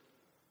church.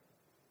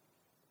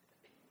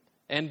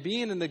 And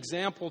being an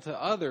example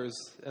to others,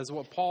 as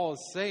what Paul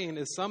is saying,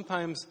 is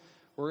sometimes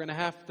we're going to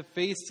have to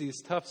face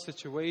these tough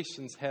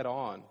situations head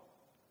on.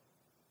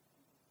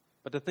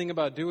 But the thing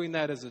about doing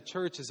that as a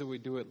church is that we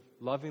do it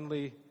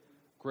lovingly,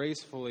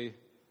 gracefully,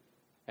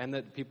 and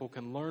that people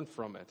can learn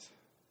from it.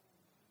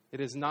 It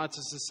is not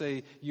just to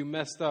say, you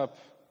messed up.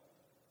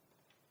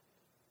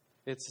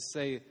 It's to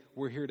say,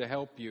 we're here to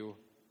help you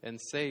and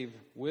save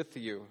with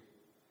you.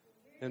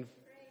 And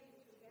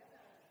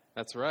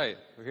that's right.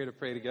 We're here to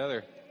pray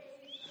together.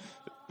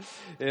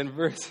 In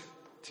verse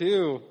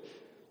 2,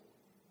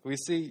 we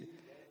see,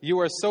 you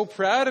are so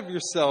proud of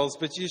yourselves,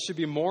 but you should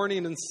be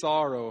mourning in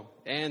sorrow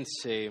and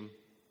shame.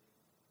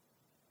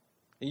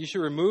 And you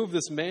should remove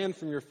this man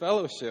from your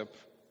fellowship.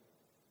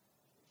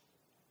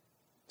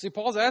 See,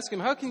 Paul's asking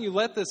him, how can you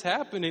let this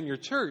happen in your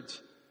church?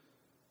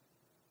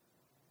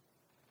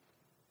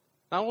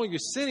 Not only are you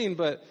sinning,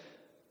 but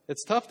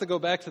it's tough to go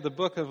back to the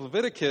book of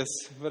Leviticus,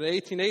 but at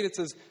 18:8 it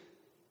says,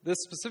 this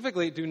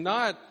specifically, do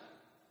not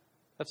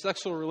have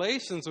sexual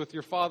relations with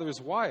your father's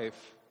wife.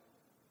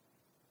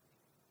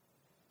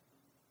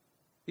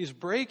 He's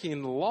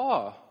breaking the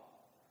law.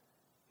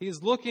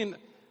 He's looking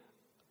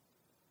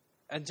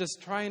and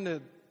just trying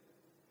to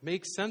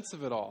make sense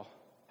of it all.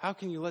 How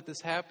can you let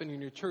this happen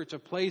in your church, a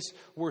place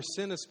where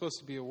sin is supposed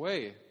to be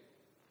away?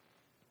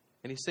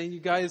 And he's saying, you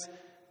guys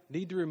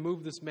need to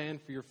remove this man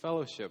for your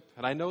fellowship.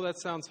 And I know that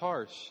sounds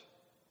harsh.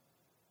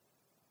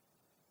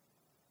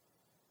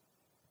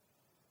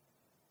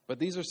 But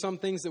these are some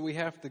things that we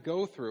have to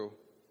go through.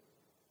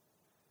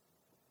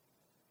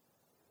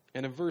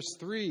 And in verse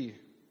 3,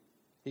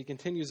 he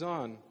continues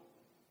on.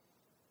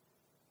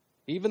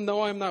 Even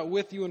though I'm not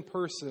with you in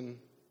person,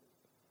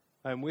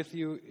 I'm with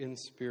you in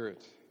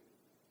spirit.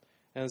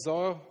 And as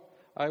though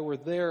I were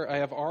there, I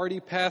have already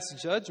passed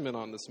judgment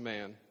on this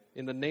man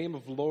in the name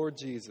of Lord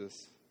Jesus.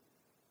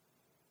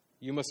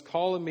 You must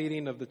call a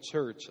meeting of the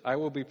church. I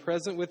will be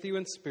present with you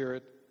in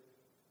spirit,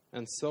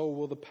 and so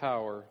will the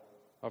power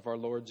of our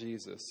Lord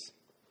Jesus.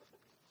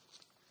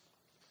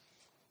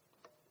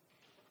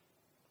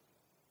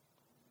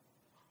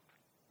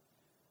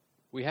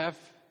 We have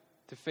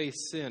to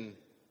face sin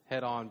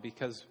head on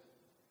because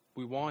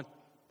we want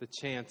the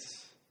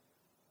chance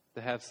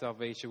to have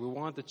salvation. We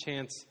want the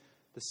chance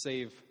to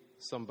save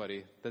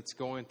somebody that's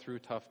going through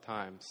tough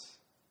times.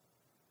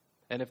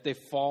 And if they've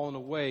fallen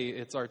away,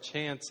 it's our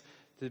chance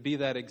to be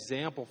that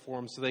example for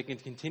them so they can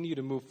continue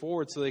to move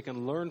forward, so they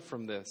can learn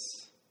from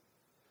this.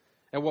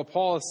 And what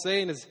Paul is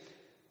saying is,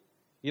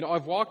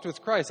 I've walked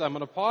with Christ. I'm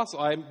an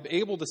apostle. I'm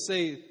able to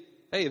say,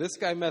 hey, this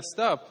guy messed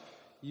up.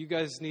 You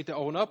guys need to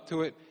own up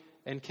to it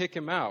and kick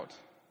him out.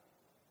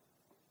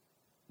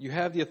 You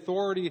have the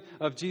authority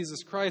of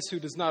Jesus Christ,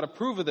 who does not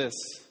approve of this,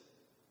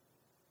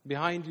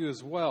 behind you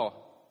as well.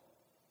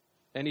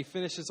 And he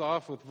finishes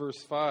off with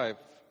verse 5.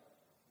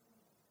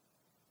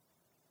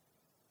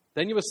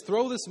 Then you must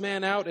throw this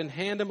man out and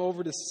hand him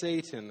over to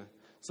Satan,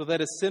 so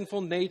that his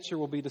sinful nature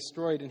will be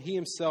destroyed and he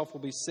himself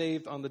will be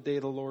saved on the day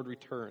the Lord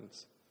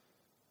returns.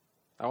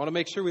 I want to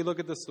make sure we look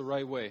at this the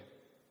right way.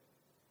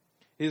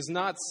 He does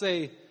not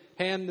say,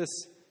 hand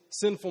this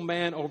sinful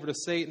man over to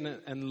Satan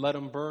and let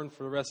him burn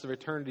for the rest of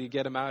eternity to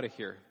get him out of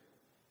here.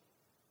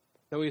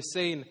 No, he's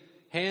saying,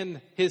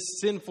 hand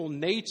his sinful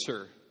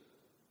nature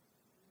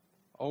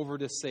over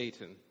to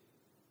Satan.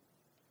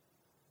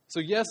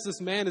 So yes,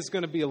 this man is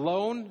going to be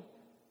alone.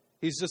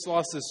 He's just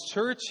lost his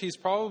church. He's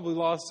probably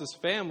lost his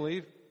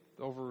family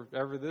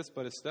over this,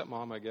 but his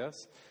stepmom, I guess.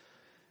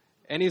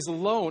 And he's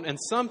alone. And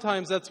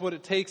sometimes that's what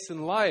it takes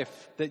in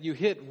life, that you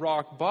hit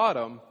rock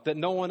bottom, that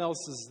no one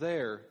else is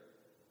there.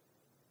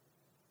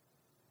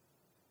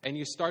 And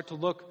you start to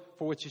look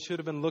for what you should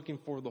have been looking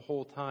for the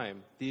whole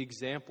time, the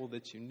example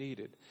that you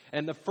needed.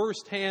 And the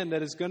first hand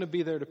that is going to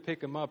be there to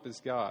pick him up is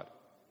God.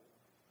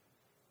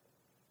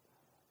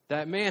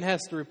 That man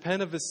has to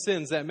repent of his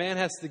sins. That man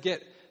has to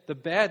get the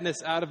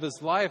badness out of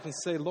his life and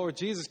say, Lord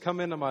Jesus, come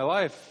into my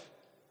life.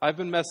 I've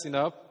been messing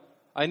up.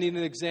 I need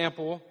an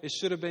example. It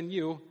should have been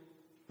you.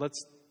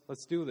 Let's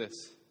do this.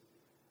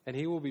 And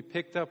he will be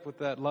picked up with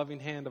that loving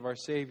hand of our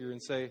Savior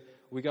and say,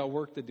 we got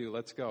work to do.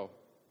 Let's go.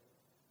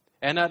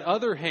 And that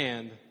other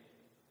hand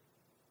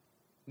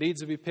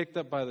needs to be picked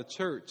up by the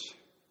church.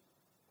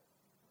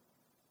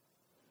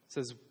 It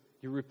says,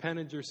 you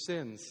repented your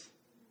sins.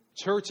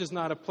 Church is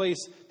not a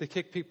place to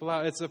kick people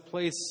out. It's a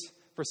place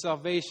for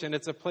salvation.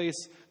 It's a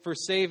place for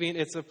saving.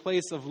 It's a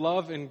place of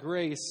love and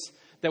grace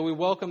that we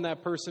welcome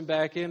that person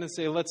back in and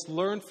say, let's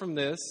learn from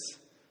this.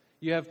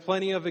 You have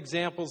plenty of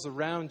examples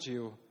around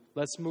you.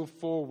 Let's move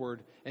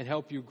forward and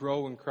help you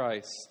grow in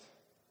Christ.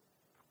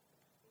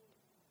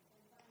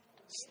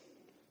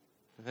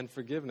 And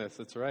forgiveness,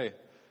 that's right.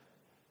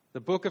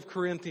 The book of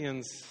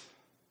Corinthians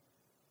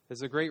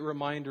is a great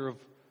reminder of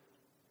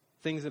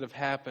things that have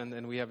happened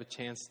and we have a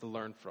chance to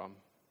learn from.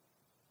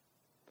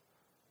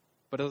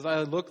 But as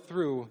I look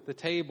through the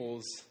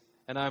tables,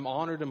 and I'm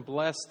honored and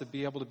blessed to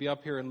be able to be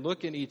up here and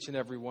look at each and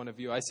every one of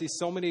you, I see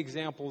so many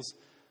examples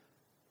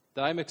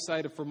that I'm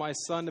excited for my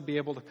son to be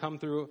able to come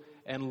through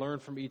and learn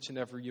from each and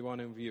every one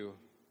of you.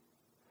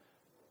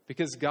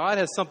 Because God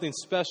has something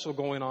special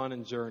going on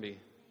in Journey.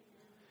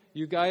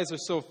 You guys are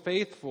so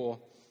faithful,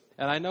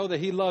 and I know that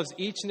He loves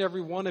each and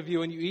every one of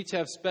you, and you each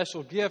have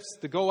special gifts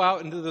to go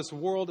out into this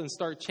world and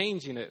start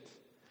changing it.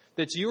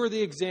 That you are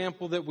the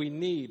example that we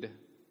need.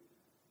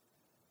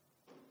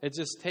 It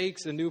just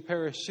takes a new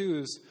pair of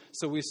shoes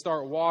so we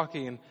start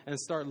walking and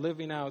start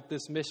living out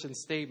this mission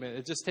statement.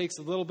 It just takes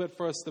a little bit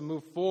for us to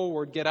move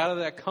forward, get out of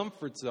that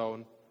comfort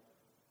zone.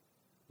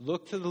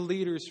 Look to the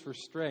leaders for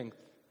strength.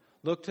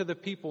 Look to the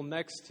people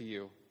next to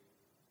you.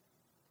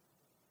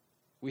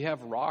 We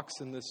have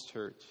rocks in this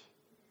church,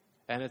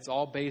 and it's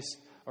all based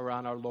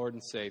around our Lord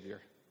and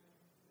Savior.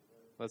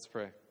 Let's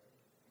pray.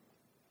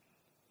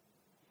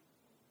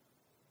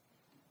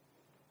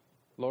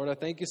 Lord, I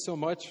thank you so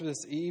much for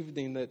this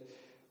evening, that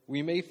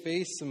we may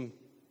face some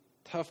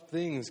tough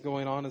things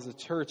going on as a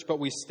church, but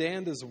we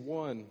stand as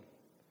one.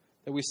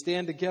 That we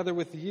stand together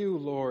with you,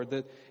 Lord,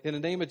 that in the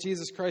name of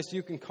Jesus Christ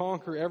you can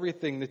conquer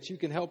everything, that you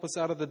can help us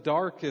out of the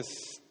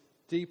darkest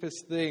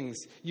deepest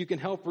things. You can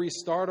help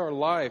restart our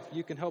life.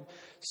 You can help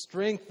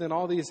strengthen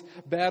all these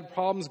bad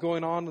problems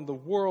going on in the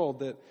world.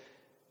 That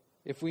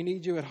if we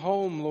need you at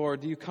home,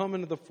 Lord, you come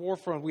into the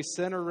forefront. We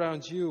center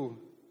around you.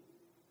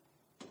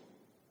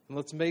 And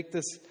let's make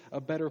this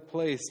a better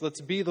place.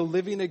 Let's be the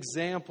living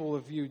example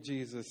of you,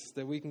 Jesus,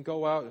 that we can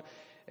go out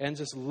and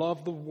just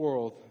love the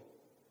world,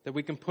 that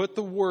we can put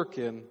the work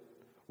in,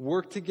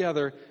 work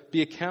together,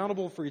 be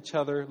accountable for each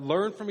other,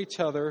 learn from each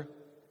other,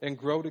 and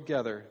grow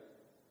together.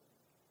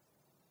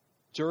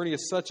 Journey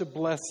is such a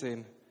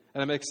blessing,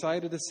 and I'm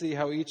excited to see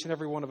how each and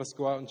every one of us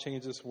go out and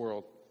change this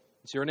world.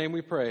 It's your name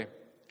we pray.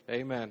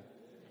 Amen.